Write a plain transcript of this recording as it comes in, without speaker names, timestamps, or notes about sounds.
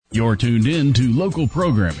You're tuned in to local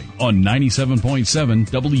programming on 97.7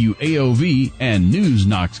 WAOV and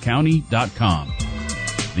NewsKnoxCounty.com.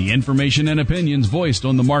 The information and opinions voiced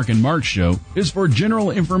on the Mark and Mark Show is for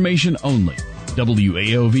general information only.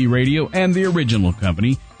 WAOV Radio and the original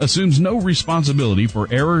company assumes no responsibility for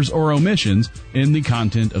errors or omissions in the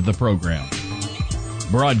content of the program.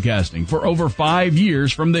 Broadcasting for over 5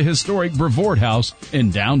 years from the historic Brevoort House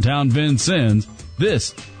in downtown Vincennes,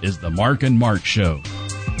 this is the Mark and Mark Show.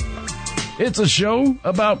 It's a show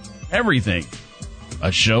about everything.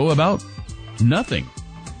 A show about nothing.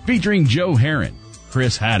 Featuring Joe Herron,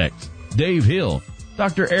 Chris Haddix, Dave Hill,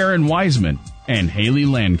 Dr. Aaron Wiseman, and Haley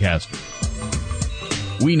Lancaster.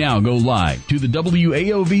 We now go live to the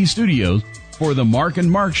WAOV studios for the Mark and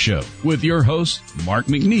Mark Show with your hosts, Marc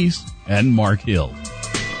McNeese and Mark Hill.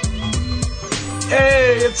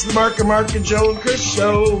 Hey, it's the Mark and Mark and Joe and Chris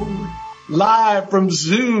Show. Live from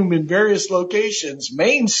Zoom in various locations.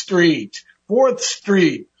 Main Street, 4th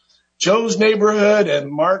Street, Joe's neighborhood,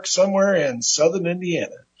 and Mark somewhere in southern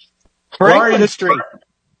Indiana. Franklin Street.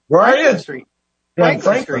 Where are you? Street.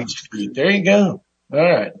 Franklin Street. There you go. All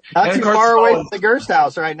right. Not too far away from the Gerst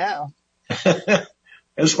house right now.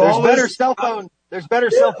 There's better cell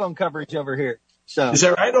phone coverage over here. So is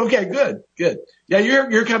that right? Okay, good. Yeah,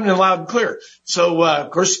 you're coming in loud and clear. So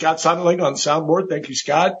of course Scott Sonderling on the soundboard. Thank you,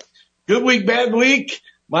 Scott. Good week, bad week.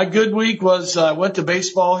 My good week was went to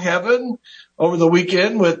baseball heaven over the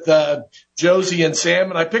weekend with Josie and Sam,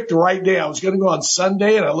 and I picked the right day. I was going to go on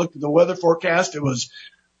Sunday, and I looked at the weather forecast. It was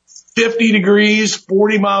 50 degrees,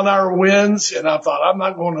 40-mile-an-hour winds, and I thought, I'm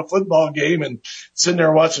not going to a football game and sitting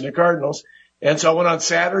there watching the Cardinals. And so I went on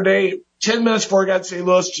Saturday, 10 minutes before I got to St.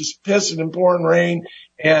 Louis, just pissing and pouring rain,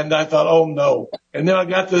 and I thought, oh, no. And then I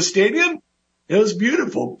got to the stadium. It was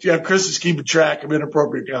beautiful. Yeah, Chris is keeping track of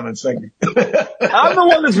inappropriate comments. Thank you. I'm the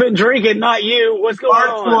one that's been drinking, not you. What's going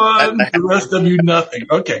on? One, the rest of you, nothing.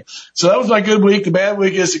 Okay. So that was my good week. The bad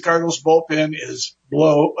week is the Cardinals bullpen is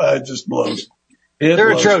just blows.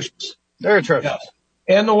 They're atrocious. They're atrocious.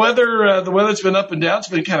 Yeah. And the weather's been up and down. It's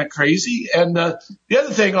been kind of crazy. And the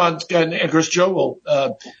other thing and of course, Joe will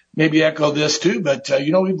maybe echo this too, but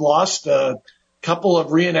we've lost a couple of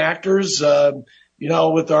reenactors,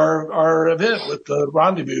 with our event with the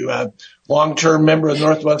Rendezvous. Long-term member of the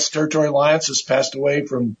Northwest Territory Alliance has passed away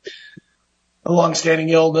from a long-standing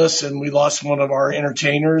illness, and we lost one of our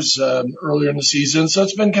entertainers earlier in the season. So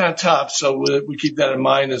it's been kind of tough. So we keep that in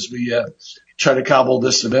mind as we try to cobble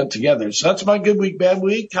this event together. So that's my good week, bad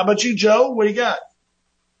week. How about you, Joe? What do you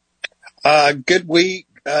got? Good week.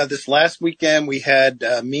 This last weekend we had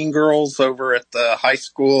Mean Girls over at the high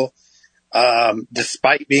school.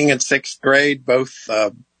 Despite being in 6th grade, both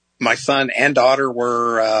my son and daughter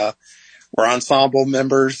were ensemble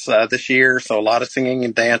members this year, so a lot of singing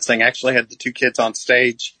and dancing. Actually had the two kids on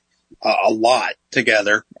stage a lot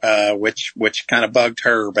together, which kind of bugged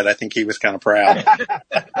her, but I think he was kind of proud.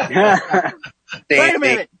 Wait a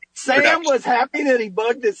minute. Sam was happy that he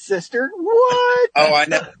bugged his sister? What? Oh, I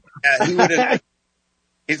know. Yeah, he would have.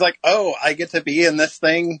 He's like, oh, I get to be in this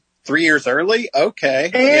thing 3 years early?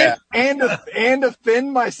 Okay. And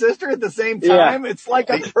offend my sister at the same time? Yeah. It's like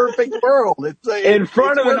a perfect world. In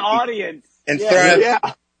front of an audience. Yeah.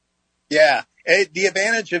 The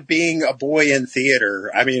advantage of being a boy in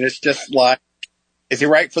theater, I mean, it's just like, is he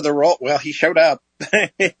right for the role? Well, he showed up.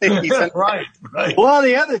 Right. Well,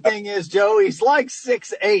 the other thing is, Joe, he's like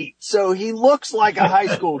 6'8", so he looks like a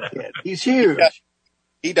high school kid. He's huge. Yeah,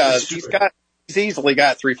 he does. He's easily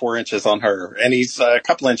got 3-4 inches on her, and he's a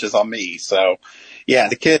couple inches on me. So, yeah,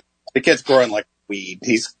 the kid's growing like weed.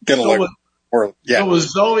 He's gonna look. So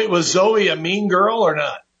was Zoe a mean girl or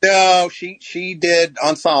not? No, she did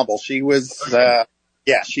ensemble. She was,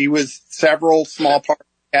 she was several small parts.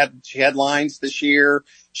 She had lines this year.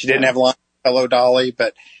 She didn't have lines. Hello, Dolly,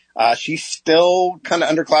 but she's still kind of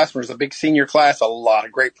underclassmen. There's a big senior class, a lot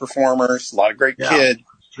of great performers, a lot of great kids.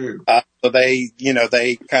 True. So they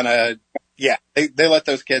kind of. Yeah, they let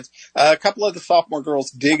those kids. A couple of the sophomore girls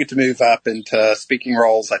did get to move up into speaking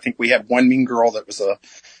roles. I think we had one mean girl that was a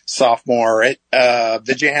sophomore.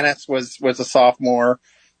 The Janice was a sophomore,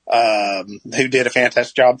 who did a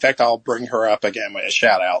fantastic job. In fact, I'll bring her up again with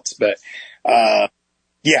shout outs, but,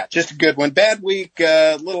 just a good one. Bad week,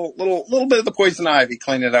 little bit of the poison ivy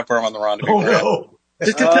cleaning it up where I'm on the Rendezvous. Oh, no.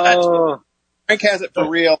 Just a touch. Frank has it for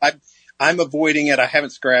real. I'm avoiding it. I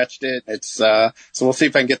haven't scratched it. It's, so we'll see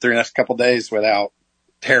if I can get through the next couple of days without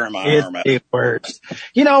tearing my arm out. It works.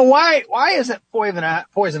 Why isn't poison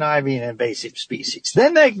ivy an invasive species?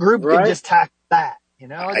 Then that group can just tackle that,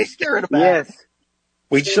 just get rid of that.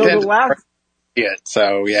 Yes. it.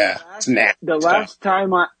 So yeah, it's nasty. The last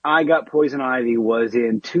time I got poison ivy was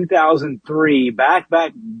in 2003, back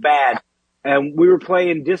bad. And we were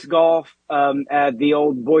playing disc golf, at the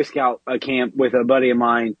old Boy Scout camp with a buddy of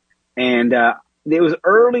mine. And, it was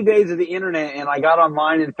early days of the internet, and I got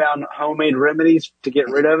online and found homemade remedies to get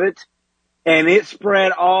rid of it. And it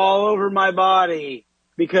spread all over my body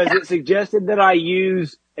because it suggested that I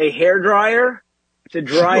use a hairdryer to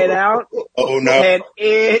dry it out. Oh no. And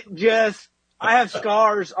it just, I have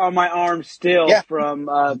scars on my arms still from,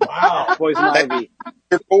 poison ivy.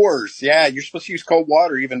 Your pores. Yeah, you're supposed to use cold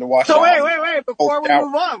water even to wash. So wait. Before we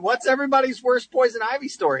move on, what's everybody's worst poison ivy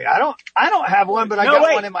story? I don't have one, but I got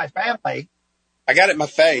one in my family. I got it in my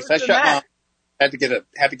face. Had to get a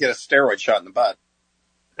steroid shot in the butt.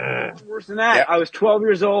 Worse than that. Yep. I was 12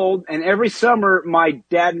 years old, and every summer my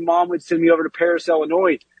dad and mom would send me over to Paris,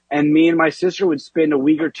 Illinois, and me and my sister would spend a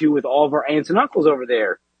week or two with all of our aunts and uncles over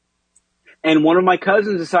there. And one of my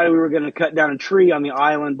cousins decided we were going to cut down a tree on the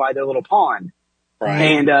island by their little pond. Right.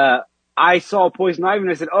 And I saw poison ivy, and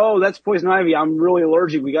I said, "Oh, that's poison ivy. I'm really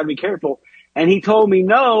allergic. We got to be careful." And he told me,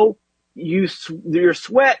 "No, your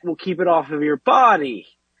sweat will keep it off of your body."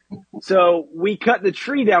 So we cut the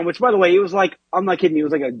tree down, which, by the way, it was like, I'm not kidding you,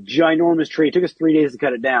 it was like a ginormous tree. It took us 3 days to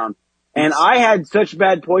cut it down. And I had such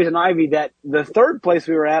bad poison ivy that the third place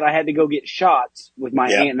we were at, I had to go get shots with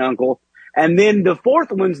my aunt and uncle. And then the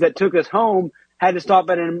fourth ones that took us home had to stop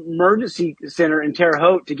at an emergency center in Terre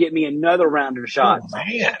Haute to get me another round of shots. Oh,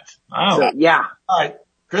 man. Wow. So, yeah. All right.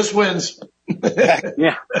 Chris wins.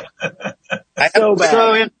 Yeah. So bad.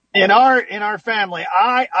 So in our family,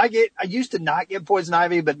 I used to not get poison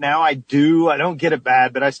ivy, but now I do. I don't get it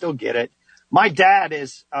bad, but I still get it. My dad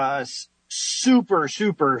is, super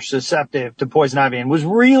susceptible to poison ivy and was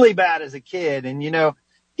really bad as a kid. And,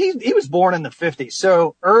 he was born in the 50s,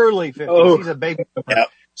 so early 50s. Oh. He's a baby boomer. Yep.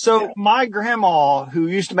 So my grandma, who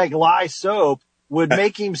used to make lye soap, would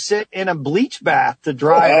make him sit in a bleach bath to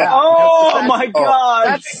dry it out. Oh my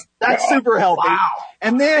God. That's super healthy. Wow.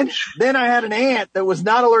 And then I had an aunt that was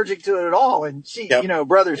not allergic to it at all. And she,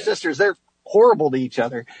 brothers, sisters, they're horrible to each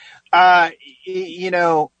other.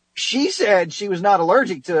 She said she was not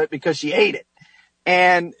allergic to it because she ate it,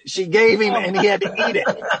 and she gave him and he had to eat it,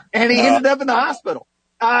 and he ended up in the hospital.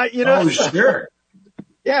 Oh, sure.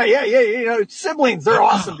 Yeah. Siblings, they're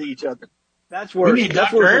awesome to each other. That's worse. We need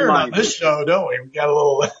Dr. Herron on this show, don't we? We got a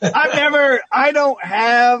little. I don't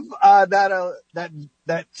have,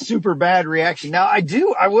 that super bad reaction. Now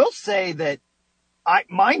I will say that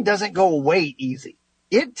mine doesn't go away easy.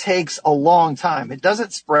 It takes a long time. It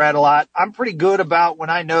doesn't spread a lot. I'm pretty good about when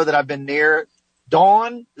I know that I've been near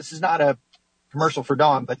Dawn. This is not a commercial for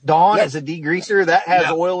Dawn, but Dawn is a degreaser that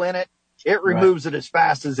has oil in it. It removes it as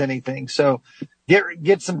fast as anything. So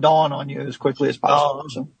get some Dawn on you as quickly as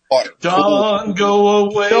possible. Dawn, go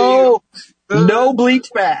away. No bleach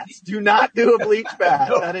baths. Do not do a bleach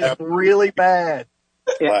bath. That is really bad.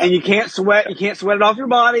 Yeah, and you can't sweat. You can't sweat it off your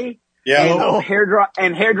body. Yeah.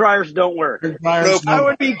 And hair dryers don't work. I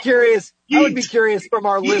would be curious from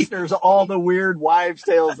our listeners, all the weird wives'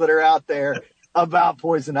 tales that are out there about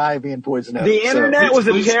poison ivy and poison oak. The internet was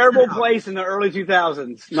a terrible place in the early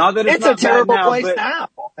 2000s. Not that it's not a terrible place now.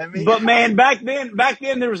 But man, back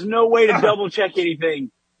then there was no way to double check anything.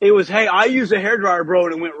 It was, hey, I used a hairdryer, bro,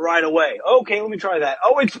 and it went right away. Okay, let me try that.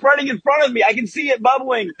 Oh, it's spreading in front of me. I can see it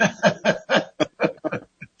bubbling.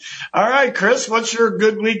 All right, Chris, what's your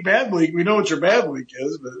good week, bad week? We know what your bad week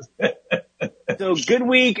is, but. So good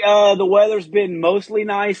week. The weather's been mostly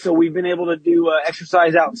nice, so we've been able to do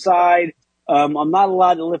exercise outside. I'm not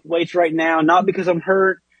allowed to lift weights right now, not because I'm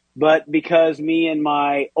hurt, but because me and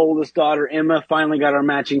my oldest daughter, Emma, finally got our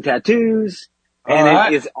matching tattoos.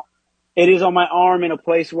 And it is on my arm in a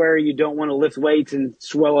place where you don't want to lift weights and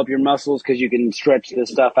swell up your muscles because you can stretch this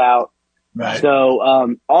stuff out. Right.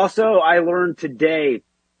 So, also I learned today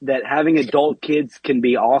that having adult kids can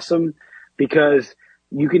be awesome because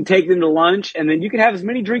you can take them to lunch and then you can have as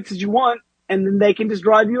many drinks as you want and then they can just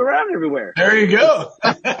drive you around everywhere. There you go.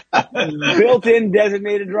 Built-in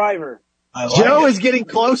designated driver. Joe is getting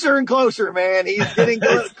closer and closer, man. He's getting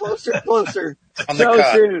closer and closer. So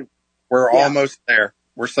soon. We're almost there.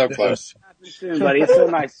 We're so close. Soon, buddy. It's so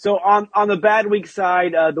nice. So on the bad week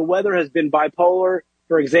side, the weather has been bipolar.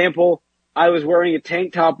 For example, I was wearing a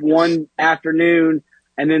tank top one afternoon,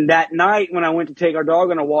 and then that night when I went to take our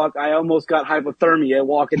dog on a walk, I almost got hypothermia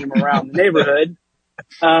walking him around the neighborhood.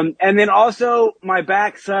 And then also my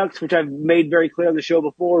back sucks, which I've made very clear on the show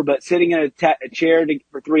before, but sitting in a chair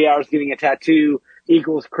for 3 hours getting a tattoo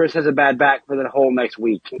equals Chris has a bad back for the whole next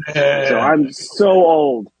week. So I'm so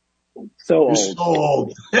old. So You're old. so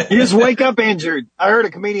old. You just wake up injured. I heard a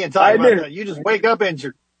comedian talk about that. You just wake up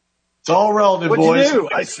injured. It's all relative, What'd boys. you do?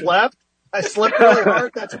 I slept really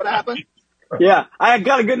hard. That's what happened. Yeah, I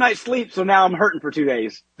got a good night's sleep, so now I'm hurting for 2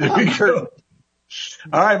 days. There you go.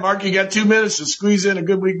 All right, Mark, you got 2 minutes to squeeze in a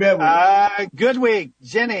good week, bad week. Good week.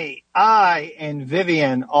 Jenny, I, and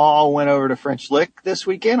Vivian all went over to French Lick this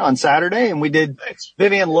weekend on Saturday, and we did. Thanks.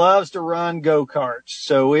 Vivian loves to run go-karts,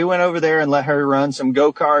 so we went over there and let her run some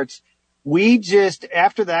go-karts.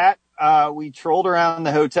 After that, we trolled around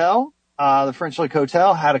the hotel, the French Lick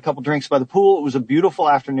Hotel, had a couple drinks by the pool. It was a beautiful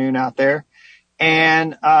afternoon out there.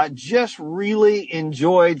 And just really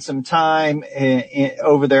enjoyed some time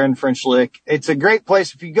over there in French Lick. It's a great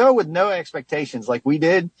place. If you go with no expectations like we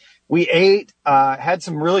did, we ate, had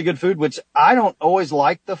some really good food, which I don't always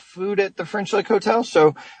like the food at the French Lick Hotel.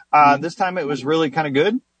 So this time it was really kind of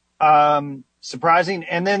good, surprising.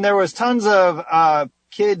 And then there was tons of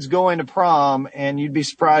kids going to prom, and you'd be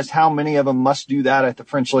surprised how many of them must do that at the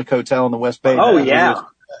French Lick Hotel in the West Bay. Oh, yeah.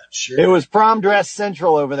 Sure. It was prom dress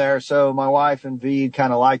central over there, so my wife and V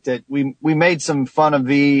kind of liked it. We made some fun of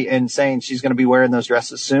V and saying she's going to be wearing those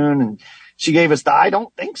dresses soon, and she gave us the I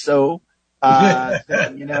don't think so,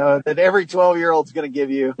 that every 12-year-old's going to give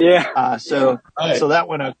you. Yeah. So that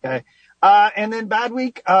went okay. And then bad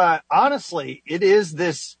week, honestly, it is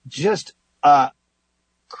this just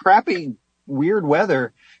crappy, weird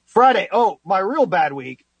weather. Friday, my real bad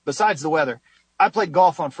week, besides the weather, I played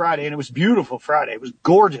golf on Friday, and it was beautiful Friday. It was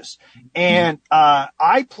gorgeous. And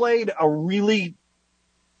I played a really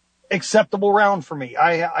acceptable round for me.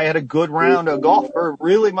 I had a good round of golf, for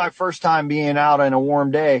really my first time being out in a warm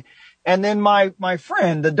day. And then my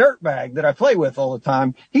friend, the dirtbag that I play with all the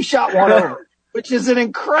time, he shot one over, which is an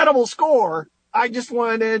incredible score. I just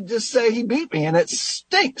wanted to just say he beat me, and it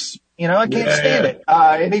stinks. I can't stand it.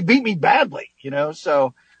 And he beat me badly,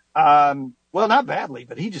 so, well, not badly,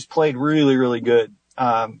 but he just played really, really good.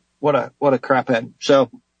 What a crap end.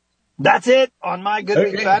 So that's it on my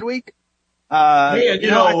good week, bad week. Our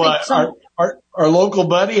local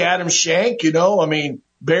buddy, Adam Shank,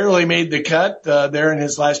 barely made the cut, there in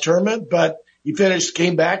his last tournament, but he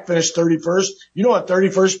came back, finished 31st. You know what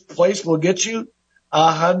 31st place will get you?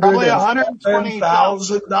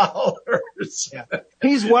 $120,000. Yeah.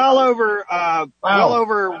 He's well over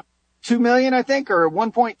 2 million, I think, or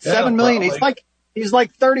 1.7 million. He's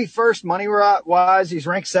like 31st money wise. He's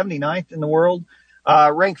ranked 79th in the world,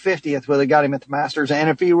 ranked 50th where they got him at the Masters. And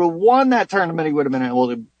if he won that tournament, he would have been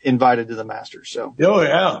able to invited to the Masters. So. Oh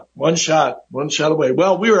yeah. One shot away.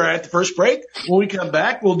 Well, we were at the first break. When we come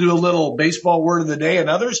back, we'll do a little baseball word of the day and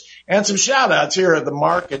others, and some shout outs here at the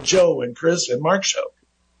Mark and Joe and Chris and Mark show.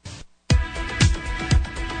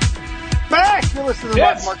 Back! You're listening to the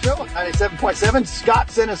Mark and Mark Show on 97.7. Scott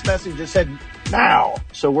sent us a message that said, now.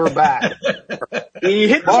 So we're back. He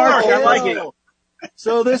hit the mark. I like it.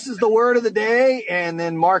 So this is the word of the day. And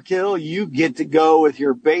then Mark Hill, you get to go with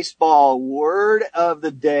your baseball word of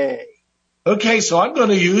the day. Okay. So I'm going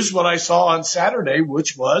to use what I saw on Saturday,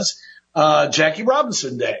 which was, Jackie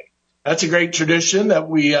Robinson Day. That's a great tradition that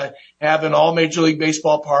we have in all Major League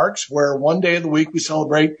Baseball parks, where one day of the week we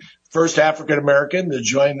celebrate first African American to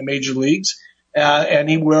join the major leagues. And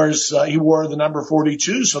he wore the number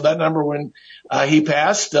 42. So that number, when he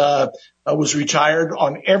passed, was retired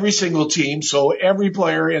on every single team. So every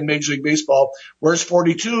player in Major League Baseball wears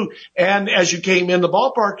 42. And as you came in the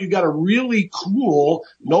ballpark, you got a really cool,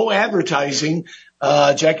 no advertising,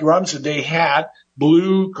 Jackie Robinson Day hat,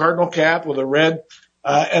 blue cardinal cap with a red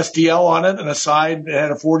SDL on it, and a side that had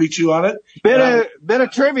a 42 on it. Bit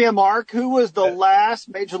of trivia, Mark. Who was the last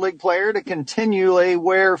Major League player to continually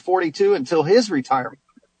wear 42 until his retirement?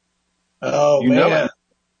 Oh, man.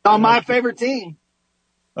 On my favorite team.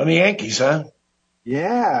 On the Yankees, huh?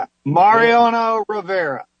 Yeah. Mariano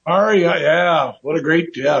Rivera. Mario, yeah. What a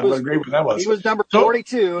great one that was. He was number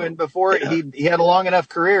 42, and before he had a long enough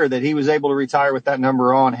career that he was able to retire with that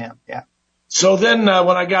number on him. Yeah. So then,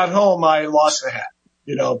 when I got home, I lost the hat.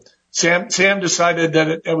 Sam decided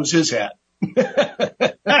that it was his hat.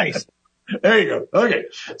 Nice. There you go. Okay.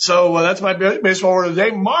 So that's my baseball word of the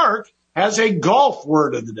day. Mark has a golf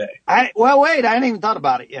word of the day. Wait, I hadn't even thought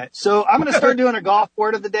about it yet. So I'm going to start doing a golf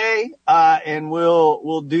word of the day, and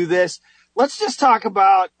we'll do this. Let's just talk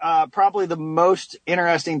about, probably the most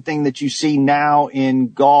interesting thing that you see now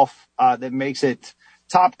in golf, that makes it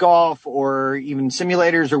Top Golf or even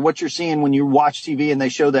simulators, or what you're seeing when you watch TV and they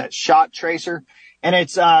show that shot tracer. And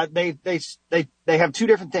it's, they have two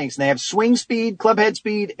different things. They have swing speed, club head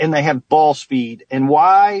speed, and they have ball speed. And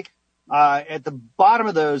why at the bottom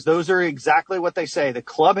of those are exactly what they say. The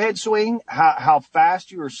club head swing, how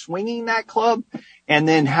fast you are swinging that club, and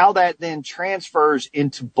then how that then transfers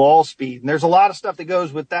into ball speed. And there's a lot of stuff that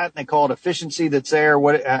goes with that, and they call it efficiency that's there,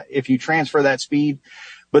 if you transfer that speed.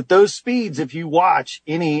 But those speeds, if you watch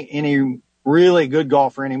any really good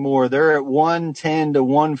golfer anymore, they're at 110 to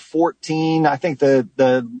 114. I think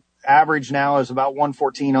the average now is about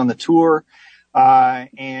 114 on the tour.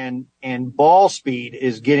 And ball speed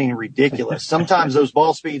is getting ridiculous. Sometimes those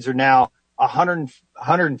ball speeds are now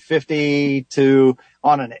 150 to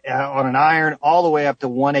on an iron all the way up to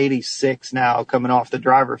 186 now coming off the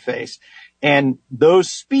driver face. And those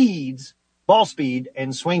speeds, ball speed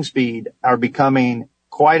and swing speed, are becoming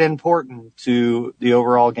quite important to the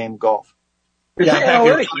overall game of golf.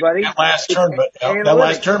 Analytics, buddy. That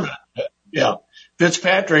last tournament. Yeah.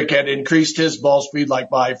 Fitzpatrick had increased his ball speed like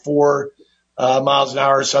by 4 miles an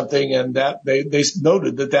hour or something, and that they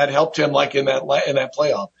noted that helped him like in that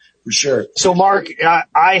playoff for sure. So Mark,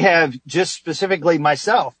 I have just specifically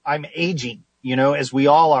myself, I'm aging, as we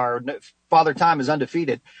all are. Father Time is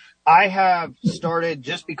undefeated. I have started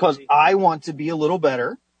just because I want to be a little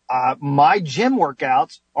better. My gym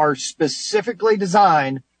workouts are specifically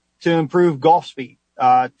designed to improve golf speed,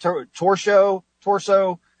 torso,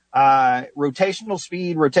 rotational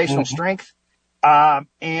speed, rotational strength.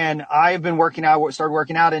 And I've been started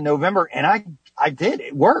working out in November, and I did.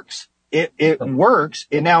 It works. It works.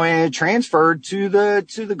 It transferred to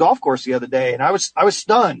the golf course the other day, and I was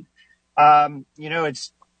stunned. Now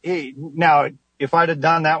if I'd have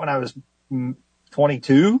done that when I was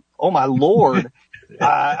 22, oh my Lord,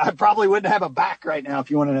 I probably wouldn't have a back right now, if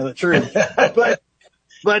you want to know the truth.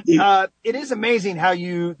 But it is amazing how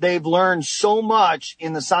they've learned so much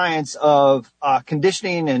in the science of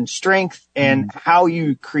conditioning and strength and how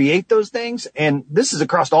you create those things. And this is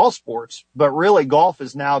across all sports, but really golf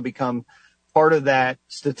has now become part of that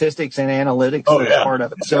statistics and analytics part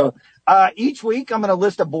of it. So each week I'm going to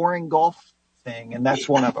list a boring golf thing, and that's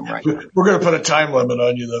one of them right now. We're going to put a time limit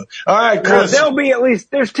on you, though. All right, Chris. There'll be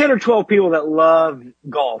there's 10 or 12 people that love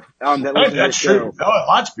golf. That's true.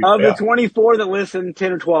 Lots of people. Of the 24 that listen,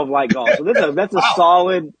 10 or 12 like golf. So that's a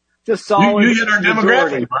solid. It's a solid. You hit our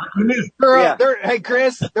demographic, Mark. Who knew? Hey,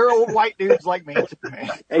 Chris, they're old white dudes like me.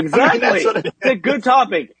 Exactly. It's a good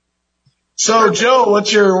topic. So, Joe,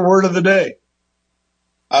 what's your word of the day?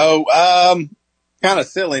 Kind of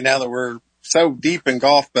silly now that we're so deep in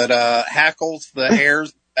golf, but hackles, the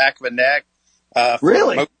hairs, back of a neck.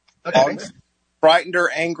 Really? Dogs, frightened or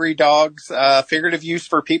angry dogs, figurative use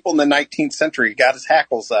for people in the 19th century. Got his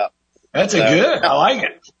hackles up. That's good. I like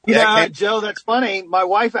it. Joe, that's funny. My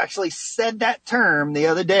wife actually said that term the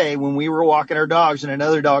other day when we were walking our dogs, and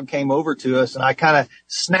another dog came over to us, and I kind of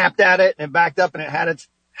snapped at it and backed up, and it had its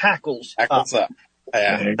hackles up.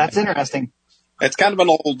 Yeah. That's interesting. It's kind of an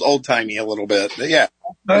old timey a little bit, but yeah.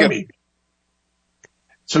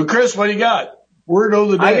 So, Chris, what do you got? Word of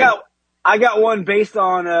the day. I got one based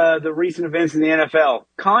on the recent events in the NFL.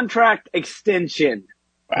 Contract extension.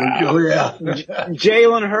 Oh, yeah.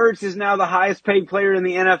 Jalen Hurts is now the highest paid player in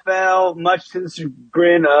the NFL, much to the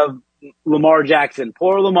chagrin of Lamar Jackson.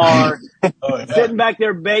 Poor Lamar. Sitting back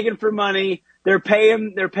there begging for money. They're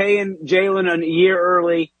paying Jalen a year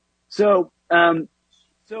early. So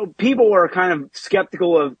people were kind of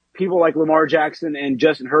skeptical of people like Lamar Jackson and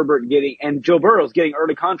Justin Herbert and Joe Burrow's getting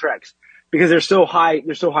early contracts because they're so high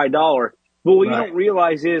dollar. But what you don't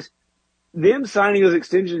realize is them signing those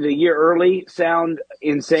extensions a year early sound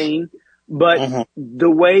insane, but the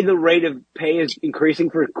way the rate of pay is increasing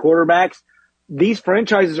for quarterbacks, these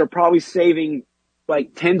franchises are probably saving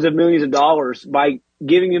like tens of millions of dollars by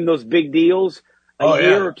giving them those big deals a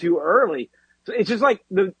year or two early. So it's just like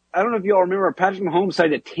I don't know if you all remember, Patrick Mahomes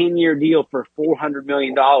signed a 10-year deal for $400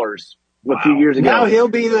 million a few years ago. Now he'll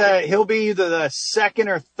be either the second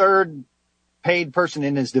or third paid person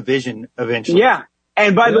in his division eventually. Yeah.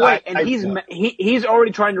 And by the way, he's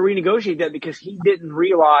already trying to renegotiate that because he didn't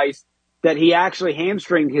realize that he actually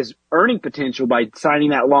hamstringed his earning potential by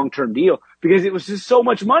signing that long-term deal because it was just so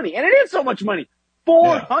much money. And it is so much money.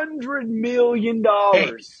 $400 million.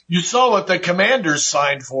 Hey, you saw what the Commanders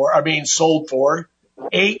sold for.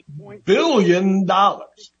 $8 billion. That's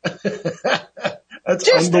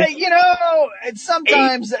just,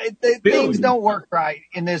 sometimes things don't work right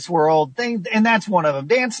in this world. And that's one of them.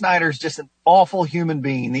 Dan Snyder's just an awful human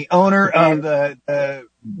being, the owner of the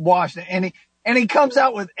Washington, and he comes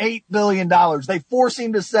out with $8 billion. They force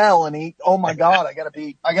him to sell, and oh my God, I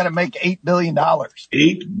gotta make $8 billion.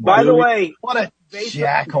 By the way, what a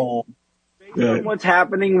jackhole. Based on what's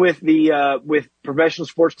happening with with professional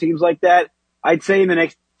sports teams like that, I'd say in the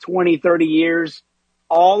next 20, 30 years,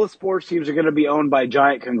 all the sports teams are going to be owned by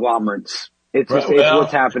giant conglomerates. It's just it's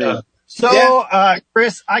what's happening. Yeah. So,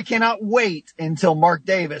 Chris, I cannot wait until Mark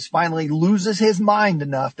Davis finally loses his mind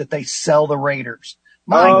enough that they sell the Raiders.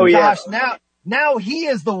 My gosh, now he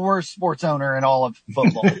is the worst sports owner in all of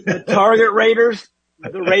football. The Target Raiders,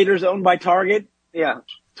 the Raiders owned by Target. Yeah.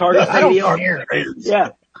 Target Stadium. I don't care. Raiders. Yeah.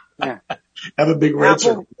 Have a big red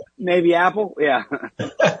circle. Maybe Apple. Yeah.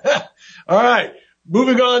 All right.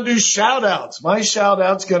 Moving on to shout outs. My shout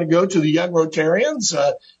out's going to go to the young Rotarians,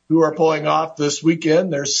 who are pulling off this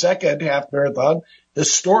weekend their second half marathon,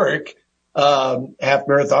 historic, half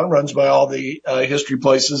marathon runs by all the, history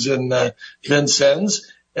places in,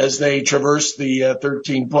 Vincennes as they traverse the,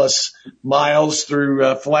 13 plus miles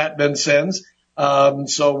through, flat Vincennes.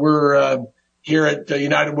 So we're, here at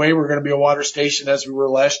United Way, we're going to be a water station as we were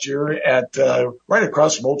last year at, right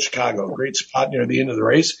across from Old Chicago. Great spot near the end of the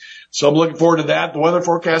race. So I'm looking forward to that. The weather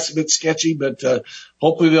forecast is a bit sketchy, but,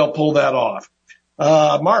 hopefully they'll pull that off.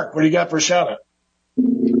 Mark, what do you got for a shout out?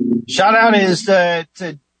 Shout out is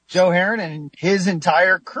to Joe Herron and his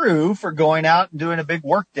entire crew for going out and doing a big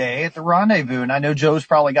work day at the rendezvous. And I know Joe's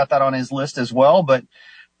probably got that on his list as well, but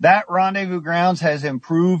that rendezvous grounds has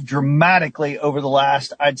improved dramatically over the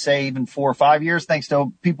last, I'd say, even 4 or 5 years, thanks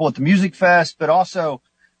to people at the Music Fest, but also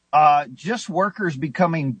just workers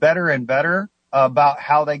becoming better and better about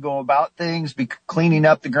how they go about things, cleaning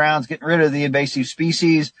up the grounds, getting rid of the invasive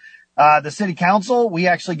species. The city council, we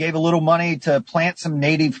actually gave a little money to plant some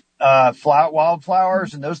native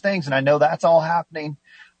wildflowers and those things, and I know that's all happening.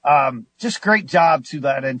 Just great job to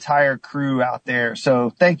that entire crew out there. So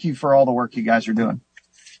thank you for all the work you guys are doing.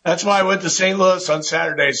 That's why I went to St. Louis on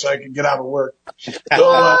Saturday so I could get out of work.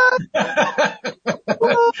 So,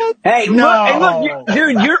 Hey, no. look,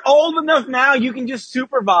 dude, you're old enough now. You can just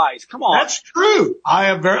supervise. Come on. That's true. I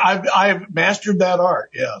have mastered that art.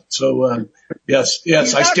 Yeah. So, yes,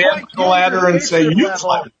 I stand on the ladder and say, you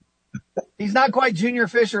climb. He's not quite Junior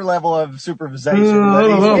Fisher level of supervision. I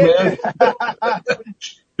don't know, man.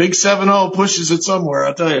 Big 7-0 pushes it somewhere,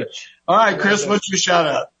 I'll tell you. All right, Chris, what's your shout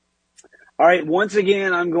out? All right. Once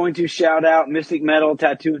again, I'm going to shout out Mystic Metal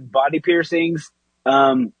Tattoo and Body Piercings.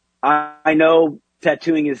 I know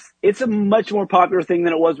tattooing it's a much more popular thing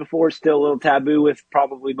than it was before. It's still a little taboo with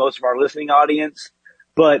probably most of our listening audience,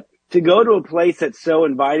 but to go to a place that's so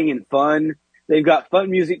inviting and fun, they've got fun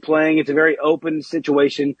music playing. It's a very open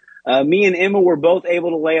situation. Me and Emma were both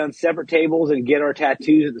able to lay on separate tables and get our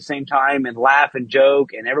tattoos at the same time and laugh and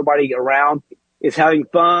joke, and everybody around is having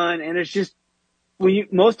fun. And it's just,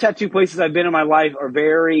 most tattoo places I've been in my life are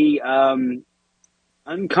very,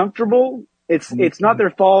 uncomfortable. It's not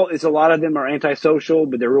their fault. It's a lot of them are antisocial,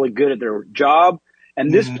 but they're really good at their job.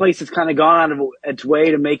 And this place has kind of gone out of its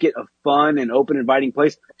way to make it a fun and open, inviting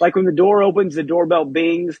place. Like when the door opens, the doorbell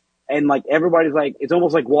bings, and like everybody's like, it's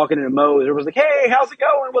almost like walking in a Moe's. Everyone's like, hey, how's it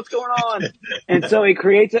going? What's going on? And so it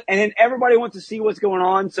creates and then everybody wants to see what's going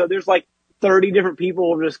on. So there's like 30 different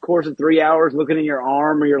people over this course of 3 hours looking at your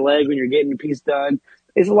arm or your leg when you're getting your piece done.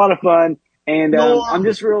 It's a lot of fun. And, I'm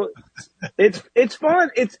just real, it's fun.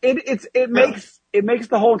 It makes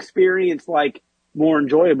the whole experience like more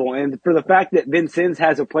enjoyable. And for the fact that Vincennes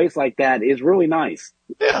has a place like that is really nice.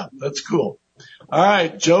 Yeah, that's cool. All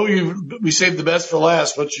right, Joe, we saved the best for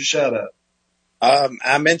last. What's your shout out?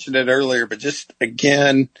 I mentioned it earlier, but just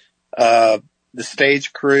again, the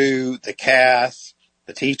stage crew, the cast,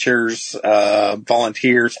 the teachers,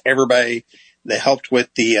 volunteers, everybody that helped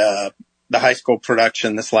with the high school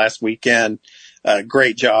production this last weekend.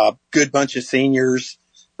 Great job. Good bunch of seniors.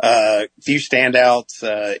 Few standouts.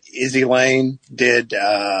 Izzy Lane did,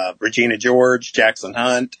 Regina George, Jackson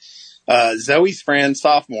Hunt, Zoe's friend,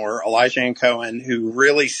 sophomore, Elijah Ann Cohen, who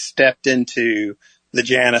really stepped into the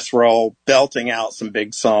Janice role, belting out some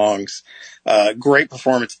big songs. Great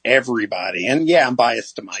performance, everybody. And yeah, I'm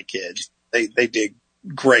biased to my kids. They did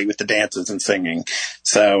great with the dances and singing.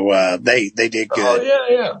 So, they did good. Oh,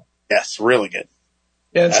 yeah. Yes, really good.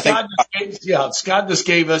 Yeah, and Scott just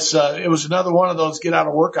gave us, it was another one of those get out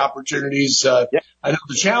of work opportunities. I know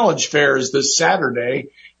the Challenge Fair is this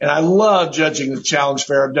Saturday, and I love judging the Challenge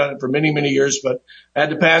Fair. I've done it for many, many years, but I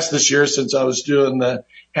had to pass this year since I was doing the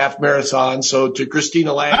half marathon. So to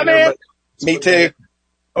Christina Lang. Me too.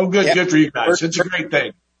 Oh, good. Yep. Good for you guys. It's a great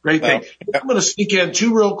thing. Great thing. I'm going to sneak in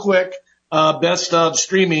two real quick, best of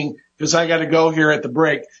streaming because I got to go here at the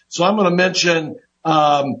break. So I'm going to mention,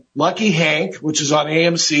 Lucky Hank, which is on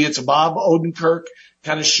AMC. It's a Bob Odenkirk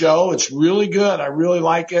kind of show. It's really good. I really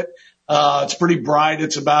like it. It's pretty bright.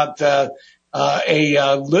 It's about, a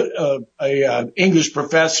English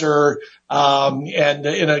professor, and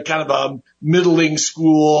in a kind of a middling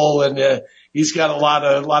school. And, he's got a lot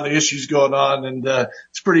of issues going on, and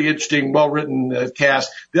it's pretty interesting, well written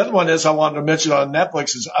cast. The other one is I wanted to mention on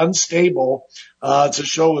Netflix is Unstable. It's a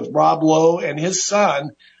show with Rob Lowe and his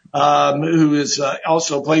son, who is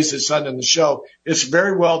also plays his son in the show. It's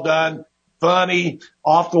very well done, funny,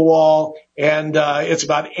 off the wall, and it's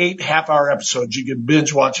about 8 half-hour episodes. You can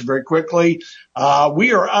binge watch it very quickly.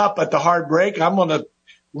 We are up at the hard break. I'm going to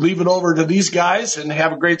leave it over to these guys and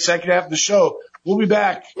have a great second half of the show. We'll be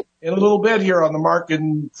back in a little bit here on the Mark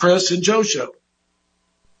and Chris and Joe Show.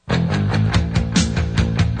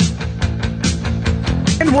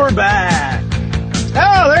 And we're back.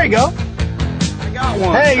 Oh, there you go. I got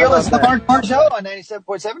one. Hey, you're listening to the Mark Show on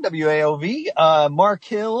 97.7 WAOV. Mark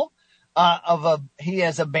Hill, he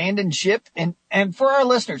has abandoned ship. And for our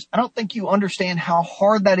listeners, I don't think you understand how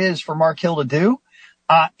hard that is for Mark Hill to do.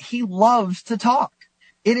 He loves to talk.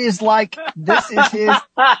 It is like, this is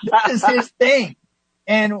his thing.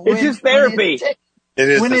 And it's his therapy.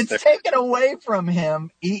 When it's taken away from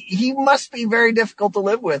him, he must be very difficult to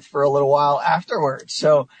live with for a little while afterwards.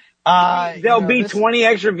 So, there'll be 20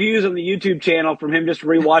 extra views on the YouTube channel from him just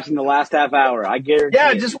rewatching the last half hour. I guarantee.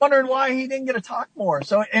 Yeah, just wondering why he didn't get to talk more.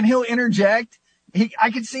 So, and he'll interject.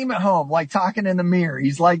 I could see him at home, like talking in the mirror.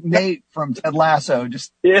 He's like Nate from Ted Lasso,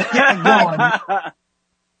 just getting going.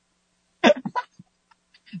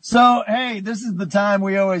 So, hey, this is the time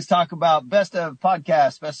we always talk about best of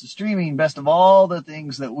podcasts, best of streaming, best of all the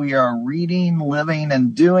things that we are reading, living,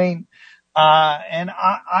 and doing. And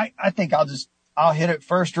I think I'll hit it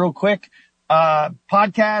first real quick.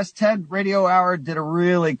 Podcast, TED Radio Hour did a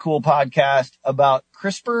really cool podcast about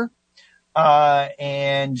CRISPR,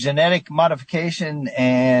 and genetic modification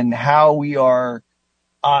and how we are,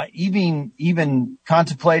 even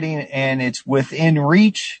contemplating, and it's within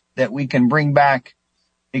reach that we can bring back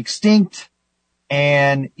extinct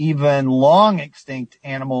and even long extinct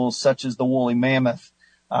animals such as the woolly mammoth.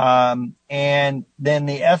 And then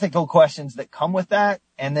the ethical questions that come with that.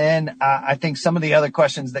 And then I think some of the other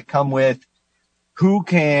questions that come with who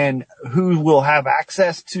will have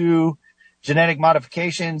access to genetic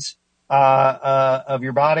modifications, of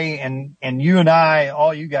your body. And you and I,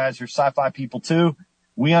 all you guys are sci-fi people too.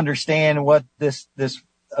 We understand what this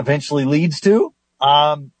eventually leads to.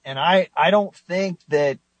 And I don't think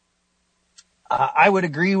that, I would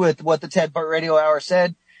agree with what the TED Radio Hour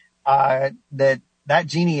said, that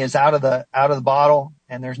genie is out of the bottle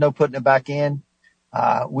and there's no putting it back in.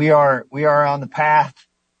 We are on the path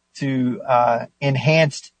to,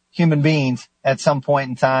 enhanced human beings at some point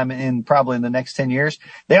in time in probably in the next 10 years.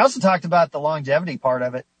 They also talked about the longevity part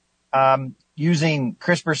of it, using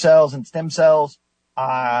CRISPR cells and stem cells,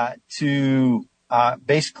 to,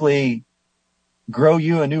 basically grow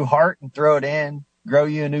you a new heart and throw it in, grow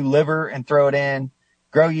you a new liver and throw it in,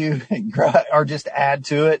 or just add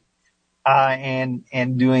to it,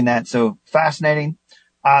 and doing that. So fascinating.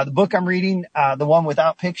 The book I'm reading, the one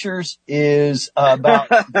without pictures, is about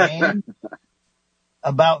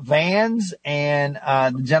Vans and,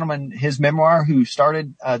 the gentleman, his memoir, who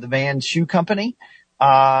started, the Vans shoe company.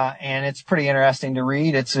 And it's pretty interesting to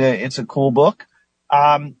read. It's a cool book.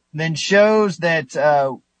 Then shows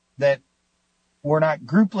that we're not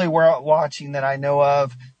grouply watching that I know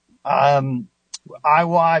of. I've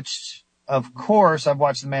watched The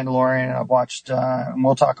Mandalorian, and I've watched, and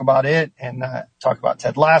we'll talk about it and, talk about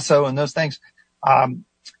Ted Lasso and those things.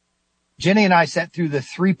 Jenny and I sat through the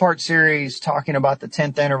 3-part series talking about the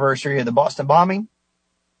 10th anniversary of the Boston bombing.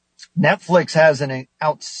 Netflix has an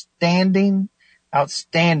outstanding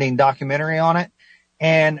documentary on it.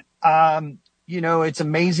 And, it's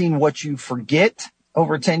amazing what you forget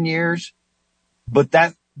over 10 years, but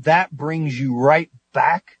that brings you right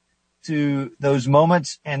back to those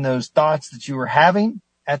moments and those thoughts that you were having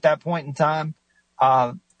at that point in time.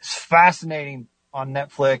 It's fascinating on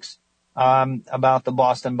Netflix, about the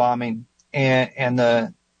Boston bombing and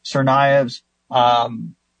the Tsarnaevs,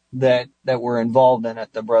 that were involved in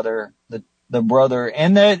it, the brother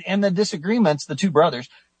and the disagreements, the two brothers,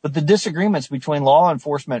 but the disagreements between law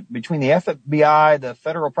enforcement, between the FBI, the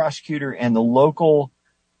federal prosecutor, and the local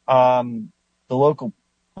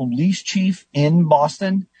police chief in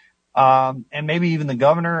Boston, and maybe even the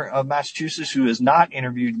governor of Massachusetts, who is not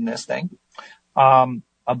interviewed in this thing,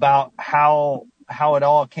 about how it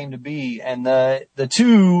all came to be. And the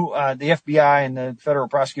FBI and the federal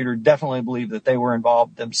prosecutor definitely believe that they were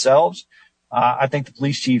involved themselves. I think the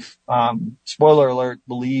police chief, spoiler alert,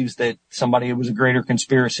 believes that it was a greater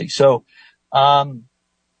conspiracy. So, I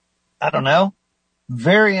don't know.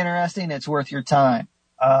 Very interesting. It's worth your time.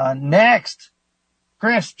 Next,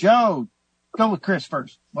 Chris, Joe, go with Chris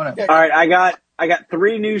first. Whatever. All right. I got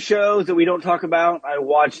 3 new shows that we don't talk about. I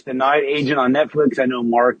watched The Night Agent on Netflix. I know,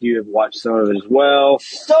 Mark, you have watched some of it as well.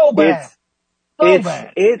 So bad.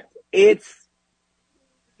 It's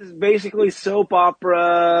basically soap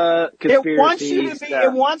opera conspiracy It wants you to be. stuff.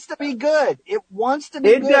 It wants to be good. It wants to be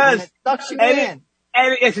good. Does. And it sucks you And in.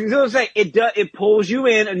 And it's going to say it pulls you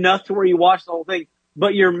in enough to where you watch the whole thing,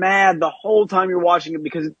 but you're mad the whole time you're watching it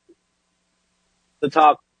because it's the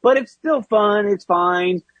top. But it's still fun. It's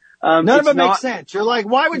fine. None of it makes sense. You're like,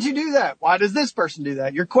 why would you do that? Why does this person do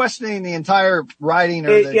that? You're questioning the entire writing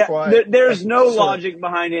or there's no logic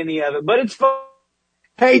behind any of it, but it's fun.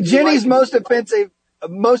 Hey, Jenny's most offensive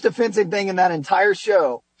thing in that entire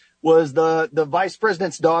show was the vice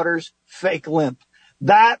president's daughter's fake limp.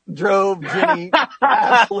 That drove Jenny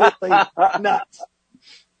absolutely nuts.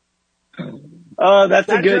 Oh, that's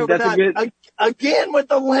a good. Again with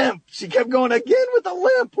the limp. She kept going again with the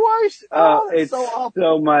limp. Why? It's so awful.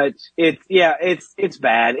 So much. It's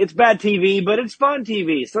bad. It's bad TV, but it's fun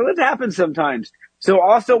TV. So it happens sometimes. So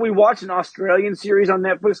also we watched an Australian series on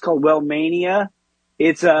Netflix called Wellmania.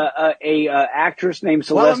 It's a actress named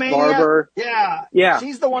Celeste Barber. Yeah.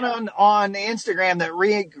 She's the one on Instagram that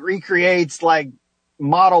recreates like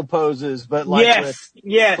model poses, but like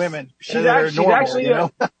with women. She's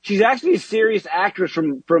actually a serious actress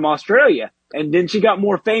from Australia. And then she got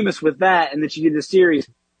more famous with that, and then she did the series.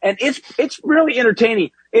 And it's really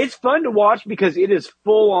entertaining. It's fun to watch because it is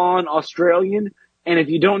full on Australian. And if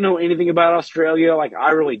you don't know anything about Australia, like I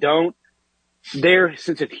really don't, their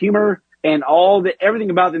sense of humor and everything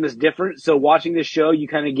about them is different. So watching this show, you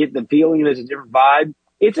kind of get the feeling there's a different vibe.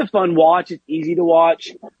 It's a fun watch. It's easy to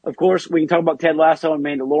watch. Of course, we can talk about Ted Lasso and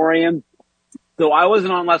Mandalorian. So I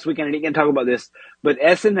wasn't on last weekend. I didn't get to talk about this, but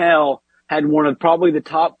SNL had one of probably the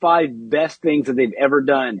top 5 best things that they've ever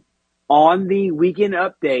done. On the weekend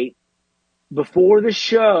update, before the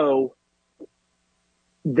show,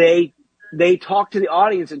 they talked to the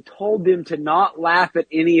audience and told them to not laugh at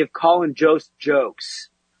any of Colin Jost's jokes.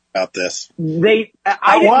 About this.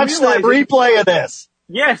 I watched the replay of this.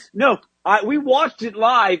 Yes, no. We watched it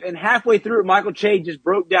live, and halfway through it, Michael Che just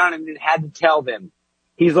broke down and had to tell them.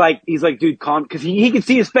 He's like, dude, calm, because he could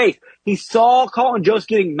see his face. He saw Colin Jost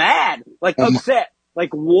getting mad, like upset,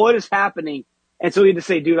 like what is happening? And so he had to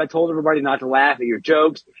say, dude, I told everybody not to laugh at your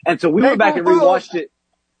jokes. And so we went back and rewatched it.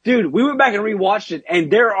 Dude, we went back and rewatched it,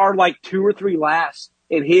 and there are like 2 or 3 laughs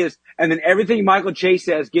in his, and then everything Michael Che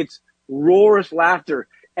says gets roarous laughter.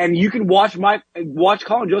 And you can watch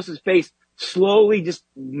Colin Jost's face slowly just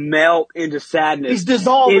melt into sadness. He's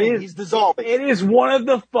dissolving. He's dissolving. It is one of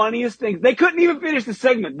the funniest things. They couldn't even finish the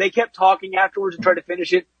segment. They kept talking afterwards and tried to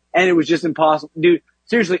finish it, and it was just impossible. Dude,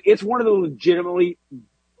 seriously, it's one of the legitimately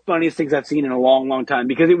funniest things I've seen in a long, long time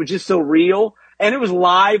because it was just so real, and it was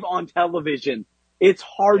live on television. It's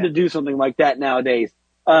hard to do something like that nowadays.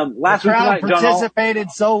 Last week tonight,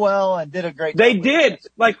 participated so well and did a great job. They did.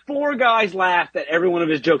 Like 4 guys laughed at every one of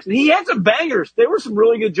his jokes. And he had some bangers. There were some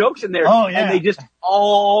really good jokes in there. Oh, yeah. And they just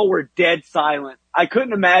all were dead silent. I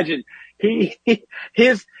couldn't imagine.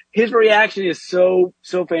 His reaction is so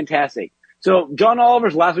fantastic. So John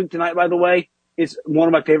Oliver's Last Week Tonight, by the way, is one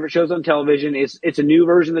of my favorite shows on television. It's a new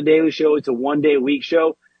version of The Daily Show. It's a 1-day-a-week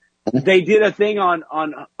show. They did a thing on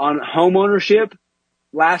home ownership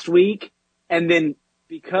last week. And then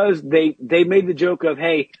because they made the joke of,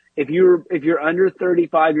 hey, if you're under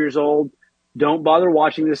 35 years old, don't bother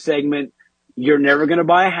watching this segment. You're never going to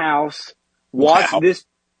buy a house. Watch this.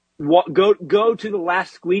 Go to the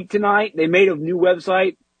Last Week Tonight. They made a new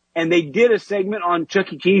website and they did a segment on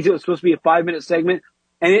Chuck E. Cheese. It was supposed to be a 5-minute segment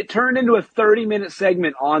and it turned into a 30-minute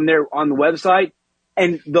segment on the website.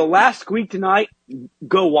 And the Last Week Tonight,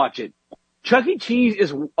 go watch it. Chuck E. Cheese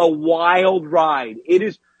is a wild ride.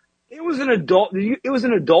 It was an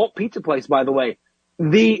adult pizza place, by the way.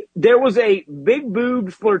 There was a big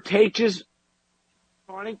boobed flirtatious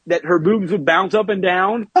that her boobs would bounce up and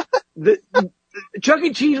down. Chuck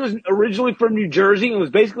E. Cheese was originally from New Jersey and was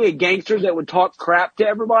basically a gangster that would talk crap to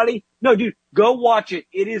everybody. No, dude, go watch it.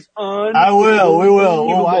 It is unbelievable. I will. We will.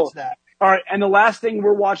 We'll watch that. All right. And the last thing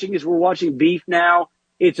we're watching Beef Now.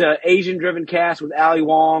 It's a Asian driven cast with Ali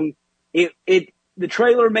Wong. The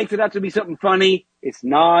trailer makes it out to be something funny. It's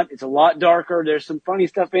not. It's a lot darker. There's some funny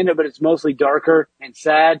stuff in it, but it's mostly darker and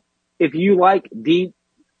sad. If you like deep,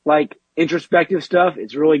 like introspective stuff,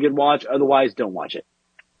 it's a really good watch. Otherwise, don't watch it.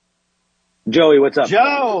 Joey, what's up?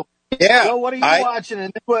 Joe. Yeah. Joe, what are you watching?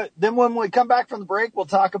 And then when we come back from the break, we'll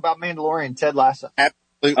talk about Mandalorian and Ted Lasso.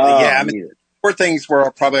 Absolutely. Yeah. I mean, 4 things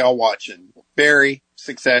we're probably all watching. Barry,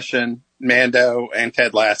 Succession, Mando, and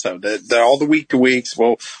Ted Lasso. All the week to weeks.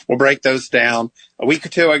 We'll break those down. A week or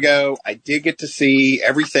two ago, I did get to see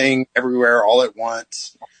Everything Everywhere All at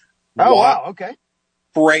Once. Oh, wow. Okay.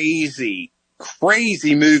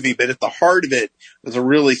 Crazy movie, but at the heart of it was a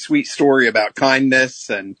really sweet story about kindness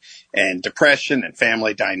and depression and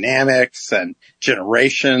family dynamics and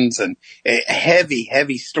generations, and a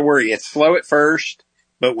heavy story. It's slow at first,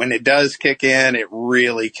 but when it does kick in, it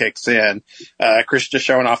really kicks in. Chris just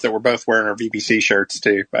showing off that we're both wearing our VBC shirts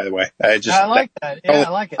too, by the way. I like that. Yeah, I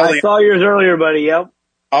like it. I saw yours earlier, buddy. Yep.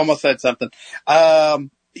 Almost said something.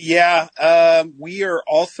 We are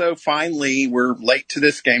also we're late to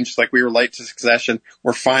this game, just like we were late to Succession.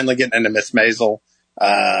 We're finally getting into Miss Maisel.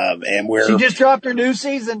 And she just dropped her new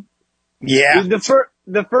season. Yeah. Dude,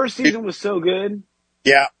 the first season was so good.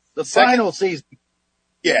 Yeah. The final season.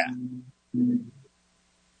 Yeah.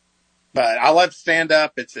 But I love stand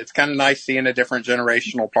up. It's kind of nice seeing a different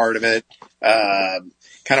generational part of it.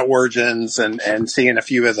 Kind of origins and seeing a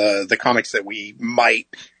few of the comics that we might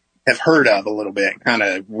have heard of a little bit, kind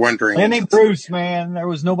of wondering. Lenny Bruce, man, there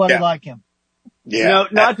was nobody like him. Yeah.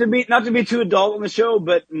 Not to be too adult on the show,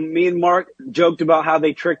 but me and Mark joked about how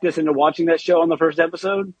they tricked us into watching that show on the first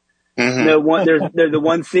episode. Mm-hmm. There's the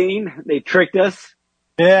one scene they tricked us.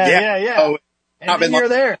 Yeah. Oh, and then you're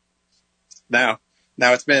there. No,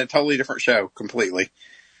 it's been a totally different show completely.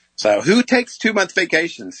 So who takes 2-month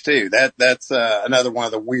vacations too? That's another one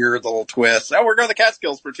of the weird little twists. Oh, we're going to the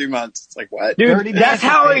Catskills for 2 months. It's like, what? Dude, that's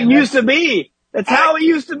how it used to be. That's how it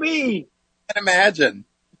used to be. I can imagine.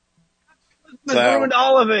 Ruined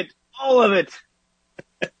all of it. All of it.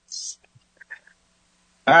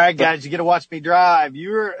 All right, guys, you get to watch me drive.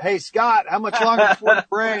 Hey, Scott, how much longer before the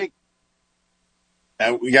break?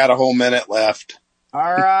 We got a whole minute left.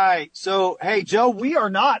 All right. So, hey, Joe,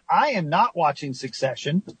 I am not watching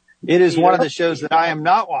Succession. It is one of the shows that I am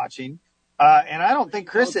not watching. And I don't think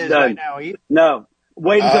Chris is right now either. No.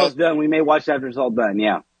 Wait until it's done. We may watch it after it's all done.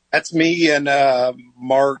 Yeah. That's me and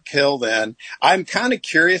Mark Hill then. I'm kind of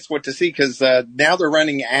curious what to see because now they're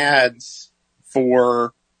running ads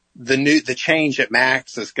for the change that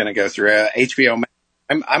Max is going to go through, HBO Max.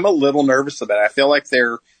 I'm a little nervous about it. I feel like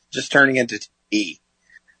they're just turning into TV.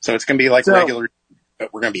 So it's going to be like regular,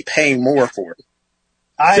 but we're going to be paying more for it.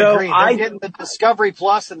 I agree. They're getting the Discovery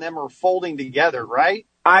Plus and them are folding together, right?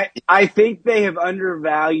 I think they have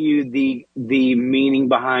undervalued the meaning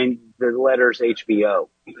behind the letters HBO.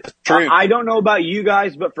 True. I don't know about you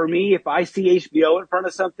guys, but for me, if I see HBO in front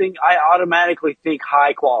of something, I automatically think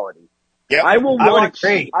high quality. Yep. I will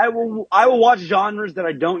watch genres that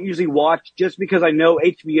I don't usually watch just because I know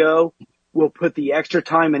HBO will put the extra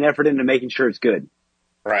time and effort into making sure it's good.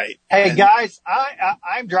 Right. Hey guys,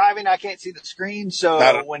 I'm driving. I can't see the screen.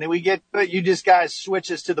 So when we get to it, you just guys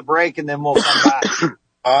switch us to the break and then we'll come back.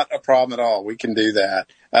 Not a problem at all. We can do that.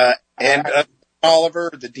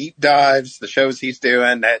 Oliver, the deep dives, the shows he's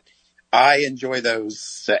doing, that I enjoy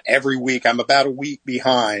those every week. I'm about a week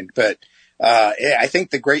behind, but I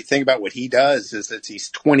think the great thing about what he does is that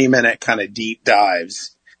these 20-minute kind of deep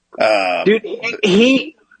dives. Dude,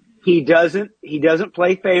 he doesn't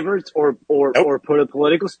play favorites or put a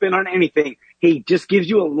political spin on anything. He just gives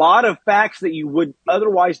you a lot of facts that you would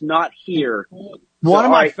otherwise not hear. One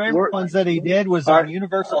of my favorite ones that he did was on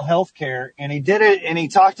universal health care, and he did it, and he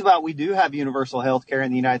talked about we do have universal health care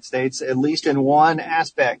in the United States, at least in one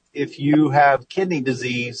aspect. If you have kidney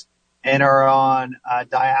disease and are on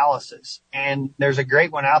dialysis, and there's a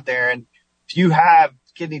great one out there, and if you have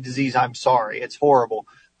kidney disease, I'm sorry, it's horrible.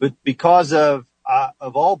 But because of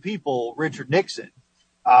all people, Richard Nixon,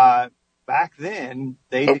 back then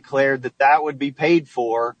they declared that would be paid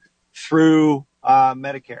for through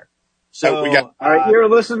Medicare. So, all right, you're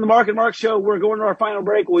listening to the Mark and Mark Show. We're going to our final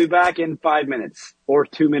break. We'll be back in 5 minutes, or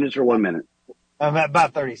 2 minutes, or 1 minute.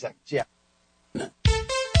 About 30 seconds, yeah.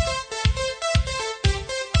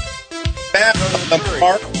 Back on the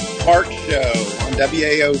Mark Show on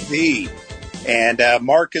WAOV. And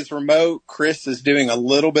Mark is remote. Chris is doing a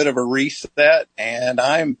little bit of a reset, and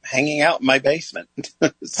I'm hanging out in my basement.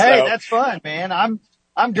 Hey, that's fun, man.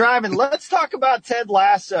 I'm driving. Let's talk about Ted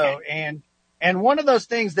Lasso. And one of those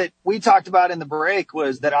things that we talked about in the break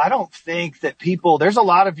was that I don't think that there's a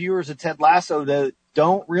lot of viewers of Ted Lasso that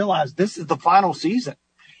don't realize this is the final season.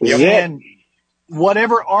 Yep. And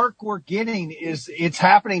whatever arc we're getting it's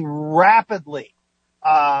happening rapidly.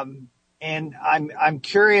 And I'm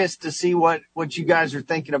curious to see what you guys are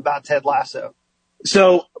thinking about Ted Lasso.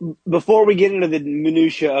 So before we get into the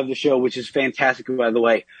minutia of the show, which is fantastic, by the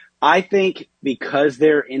way, I think because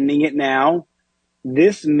they're ending it now,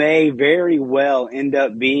 this may very well end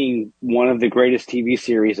up being one of the greatest TV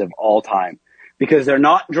series of all time. because they're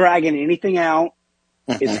not dragging anything out.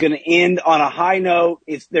 It's going to end on a high note.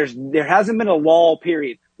 There hasn't been a lull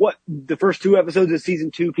period. The first 2 episodes of season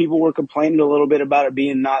 2, people were complaining a little bit about it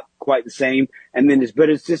being not quite the same. And then but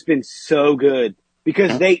it's just been so good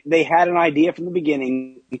because they had an idea from the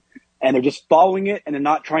beginning and they're just following it and they're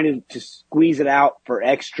not trying to squeeze it out for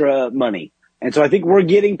extra money. And so I think we're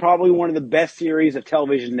getting probably one of the best series of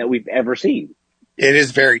television that we've ever seen. It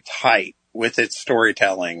is very tight with its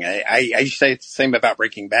storytelling. I say it's the same about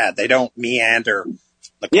Breaking Bad. They don't meander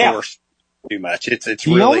the course too much. It's the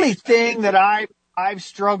really only thing that I've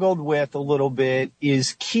struggled with a little bit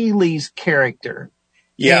is Keely's character.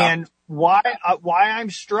 Yeah. And why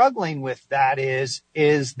I'm struggling with that is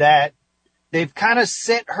that they've kind of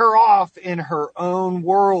set her off in her own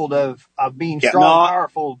world of being strong,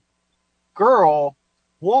 powerful girl,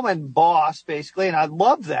 woman boss, basically. And I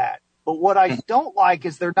love that. But what I don't like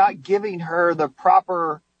is they're not giving her the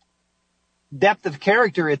proper depth of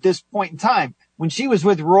character at this point in time. When she was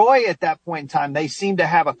with Roy at that point in time, they seemed to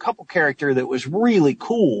have a couple character that was really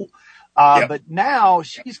cool. But now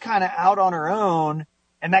she's kind of out on her own,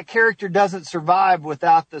 and that character doesn't survive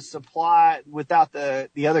without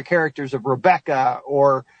the other characters of Rebecca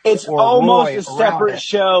or almost Roy a separate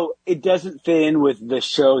show. It doesn't fit in with the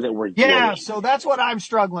show that we're doing. Yeah, so that's what I'm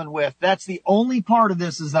struggling with. That's the only part of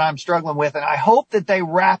this is that I'm struggling with, and I hope that they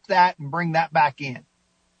wrap that and bring that back in.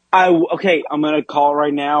 I'm going to call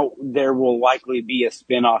right now. There will likely be a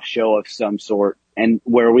spin-off show of some sort, and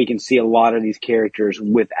where we can see a lot of these characters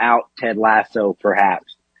without Ted Lasso,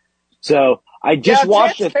 perhaps. So I just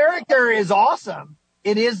watched Ted's character is awesome.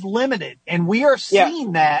 It is limited, and we are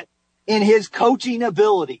seeing that in his coaching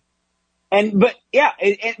ability. But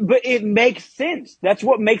it makes sense. That's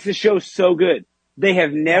what makes the show so good. They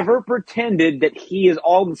have never pretended that he is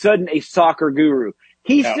all of a sudden a soccer guru.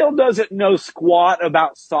 He still doesn't know squat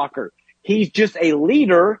about soccer. He's just a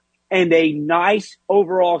leader and a nice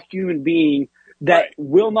overall human being that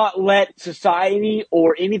will not let society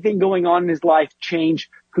or anything going on in his life change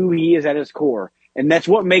who he is at his core. And that's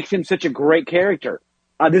what makes him such a great character.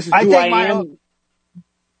 This is who I am.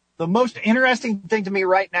 The most interesting thing to me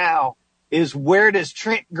right now is where does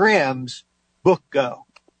Trent Grimm's book go?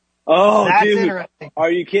 Oh, that's dude, interesting. Are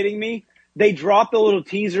you kidding me? They dropped a little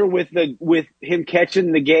teaser with him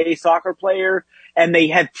catching the gay soccer player, and they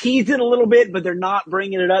have teased it a little bit, but they're not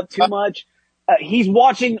bringing it up too much. He's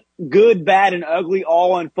watching good, bad, and ugly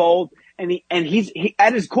all unfold, and he's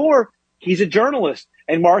at his core, he's a journalist.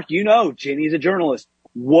 And Mark, Jenny's a journalist.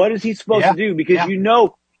 What is he supposed to do? Because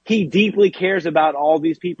he deeply cares about all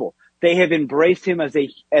these people. They have embraced him as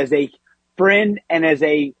a friend and as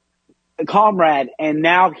a comrade, and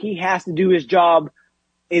now he has to do his job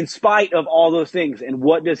in spite of all those things. And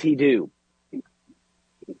what does he do?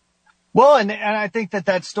 Well, and I think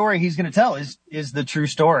that story he's going to tell is the true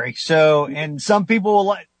story. So, and some people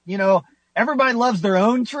will everybody loves their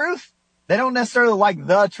own truth. They don't necessarily like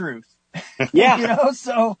the truth. Yeah.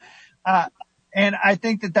 So, and I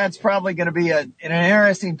think that's probably going to be an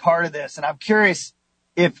interesting part of this. And I'm curious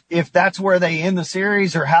if that's where they end the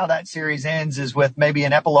series or how that series ends is with maybe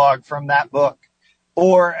an epilogue from that book.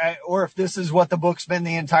 Or if this is what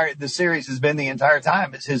the series has been the entire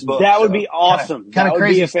time is his book. That would be awesome. Kind of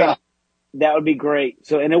crazy stuff. That would be great.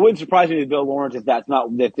 So, and it wouldn't surprise me with Bill Lawrence if that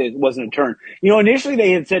it wasn't a turn. Initially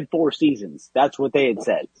they had said 4 seasons. That's what they had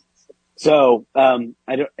said. So,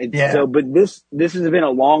 but this has been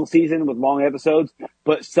a long season with long episodes,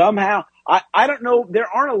 but somehow I don't know. There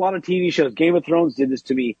aren't a lot of TV shows. Game of Thrones did this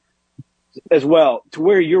to me as well, to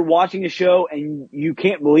where you're watching a show and you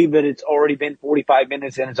can't believe that it's already been 45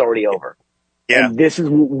 minutes and it's already over. Yeah. And this is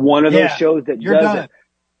one of those shows that does it.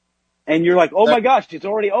 And you're like, oh my gosh, it's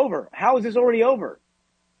already over. How is this already over?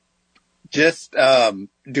 Just,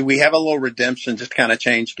 do we have a little redemption? Just kind of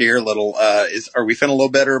change gear a little. Are we feeling a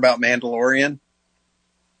little better about Mandalorian?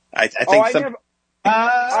 I think I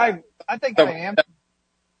think I am.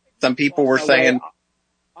 Some people were saying,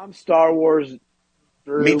 I'm Star Wars.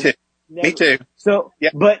 Me too. So,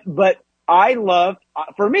 but I loved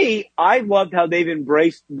how they've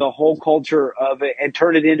embraced the whole culture of it and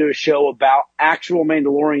turned it into a show about actual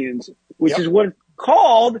Mandalorians, which is what it's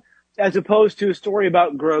called, as opposed to a story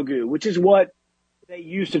about Grogu, which is what they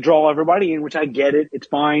used to draw everybody in, which I get it. It's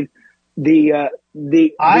fine. I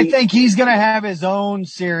think he's going to have his own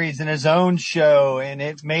series and his own show, and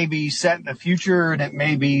it may be set in the future and it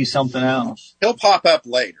may be something else. He'll pop up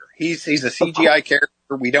later. He's a CGI character.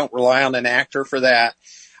 We don't rely on an actor for that.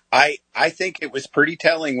 I think it was pretty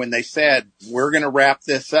telling when they said, we're going to wrap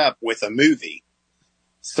this up with a movie.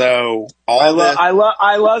 So I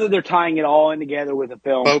love that they're tying it all in together with a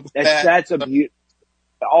film. That's a beauty.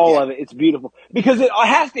 All of it. It's beautiful because it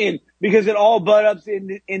has to end because it all butt ups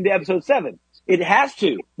into episode 7. It has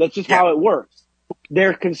to. That's just how it works.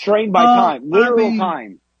 They're constrained by time, literal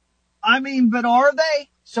time. I mean, but are they?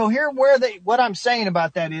 So what I'm saying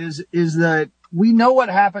about that is that we know what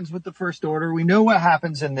happens with the First Order. We know what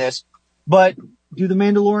happens in this, but do the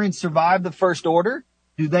Mandalorians survive the First Order?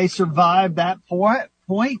 Do they survive that point?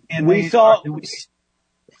 And we saw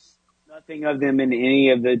nothing of them in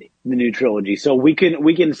any of the new trilogy. So we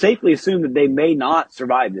can safely assume that they may not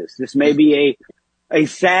survive this. This may be a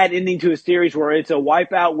sad ending to a series where it's a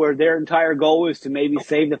wipeout where their entire goal is to maybe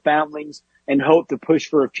save the foundlings and hope to push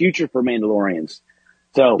for a future for Mandalorians.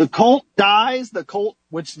 So the cult dies, the cult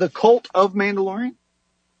of Mandalorian?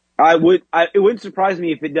 It wouldn't surprise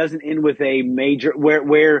me if it doesn't end with a major,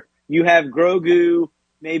 where you have Grogu,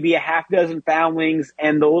 maybe a half dozen foundlings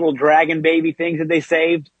and the little dragon baby things that they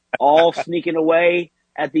saved all sneaking away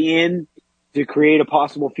at the end to create a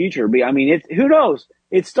possible future. But I mean, who knows?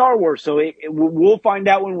 It's Star Wars, so we'll find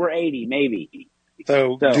out when we're 80, maybe.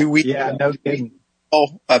 So do we no kidding.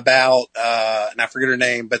 know about, and I forget her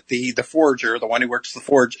name, but the forger, the one who works the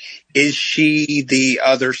forge, is she the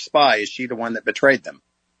other spy? Is she the one that betrayed them?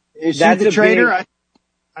 Is she the traitor?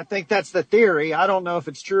 I think that's the theory. I don't know if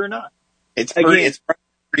it's true or not. It's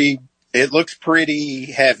pretty, it looks pretty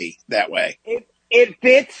heavy that way. It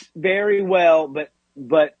fits very well,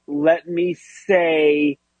 but let me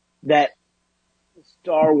say that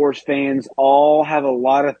Star Wars fans all have a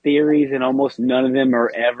lot of theories and almost none of them are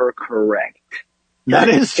ever correct. That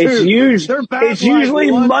is true. It's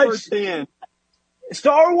usually much.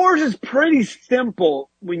 Star Wars is pretty simple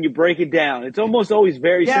when you break it down. It's almost always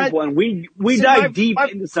very simple, and we dive deep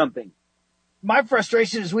into something. My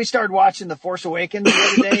frustration is we started watching The Force Awakens the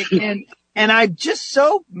other day, and I'm just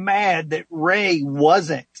so mad that Rey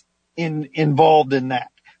wasn't involved in that.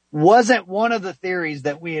 Wasn't one of the theories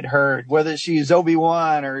that we had heard, whether she's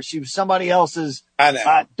Obi-Wan or she was somebody else's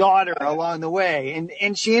daughter along the way.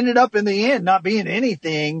 And she ended up in the end not being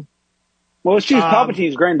anything. Well, she's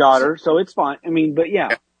Palpatine's granddaughter, so it's fine. I mean, but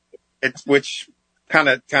yeah. It's, which kind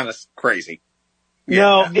of crazy.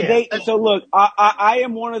 Yeah. No, so look, I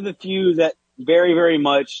am one of the few that very, very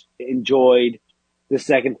much enjoyed the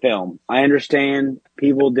second film. I understand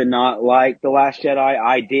people did not like The Last Jedi.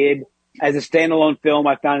 I did. As a standalone film,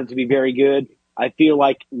 I found it to be very good. I feel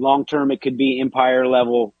like long term it could be Empire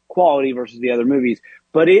level quality versus the other movies,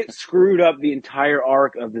 but it screwed up the entire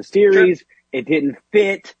arc of the series. Sure. It didn't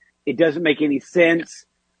fit. It doesn't make any sense.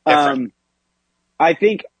 I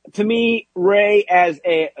think to me, Rey as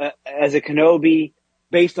a Kenobi,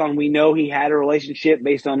 based on we know he had a relationship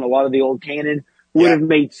based on a lot of the old canon, would have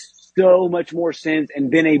made so much more sense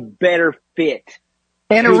and been a better fit.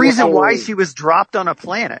 And a reason why she was dropped on a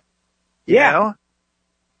planet. Yeah. You know?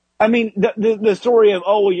 I mean, the story of,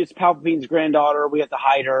 it's Palpatine's granddaughter, we have to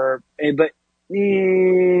hide her, but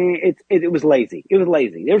it was lazy. It was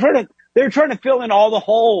lazy. They were trying to fill in all the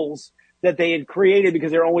holes that they had created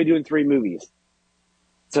because they're only doing 3 movies.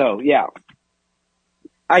 So, yeah.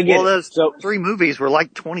 I get it. So 3 movies were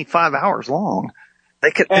like 25 hours long.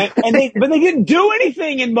 They could, but they didn't do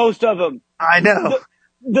anything in most of them. I know.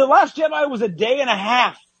 The Last Jedi was a day and a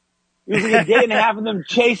half. It was like a day and a half of them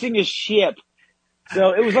chasing a ship.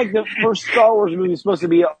 So it was like the first Star Wars movie was supposed to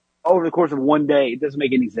be over the course of one day. It doesn't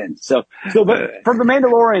make any sense. So but from The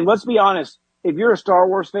Mandalorian, let's be honest. If you're a Star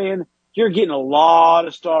Wars fan, you're getting a lot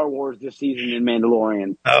of Star Wars this season in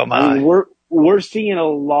Mandalorian. Oh my. I mean, we're seeing a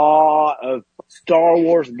lot of Star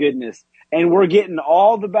Wars goodness. And we're getting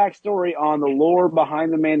all the backstory on the lore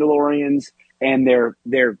behind the Mandalorians and their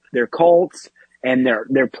cults and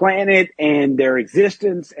their planet and their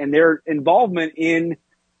existence and their involvement in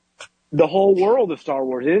the whole world of Star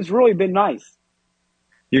Wars. It's really been nice.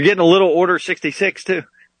 You're getting a little Order 66 too.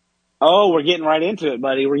 Oh, we're getting right into it,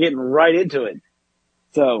 buddy. We're getting right into it.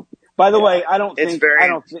 So, by the way, I don't think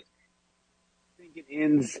it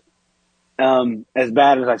ends as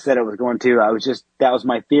bad as I said it was going to. That was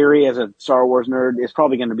my theory as a Star Wars nerd. It's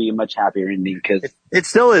probably going to be a much happier ending because it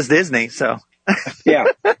still is Disney. So, yeah.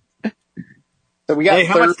 So we got.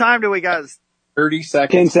 How much time do we got? 30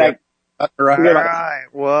 seconds. 10 seconds. All right.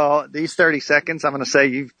 Well, these 30 seconds, I'm going to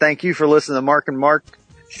say thank you for listening to the Mark and Mark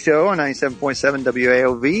show on 97.7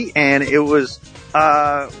 WAOV, and it was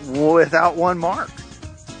without one Mark.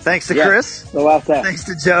 Thanks to Chris. The last time. Thanks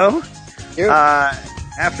to Joe.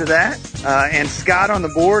 After that, and Scott on the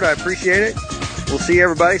board, I appreciate it. We'll see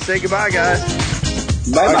everybody. Say goodbye, guys.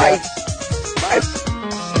 Bye-bye. Bye.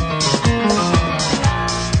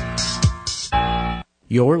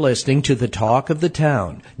 You're listening to the Talk of the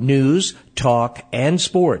Town, news, talk, and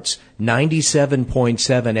sports, 97.7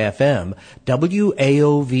 FM,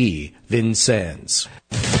 WAOV, Vincennes.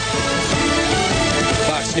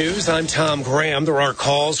 Fox News, I'm Tom Graham. There are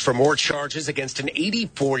calls for more charges against an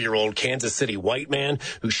 84-year-old Kansas City white man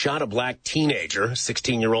who shot a black teenager.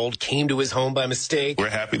 16-year-old came to his home by mistake. We're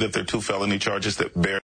happy that there are 2 felony charges that bear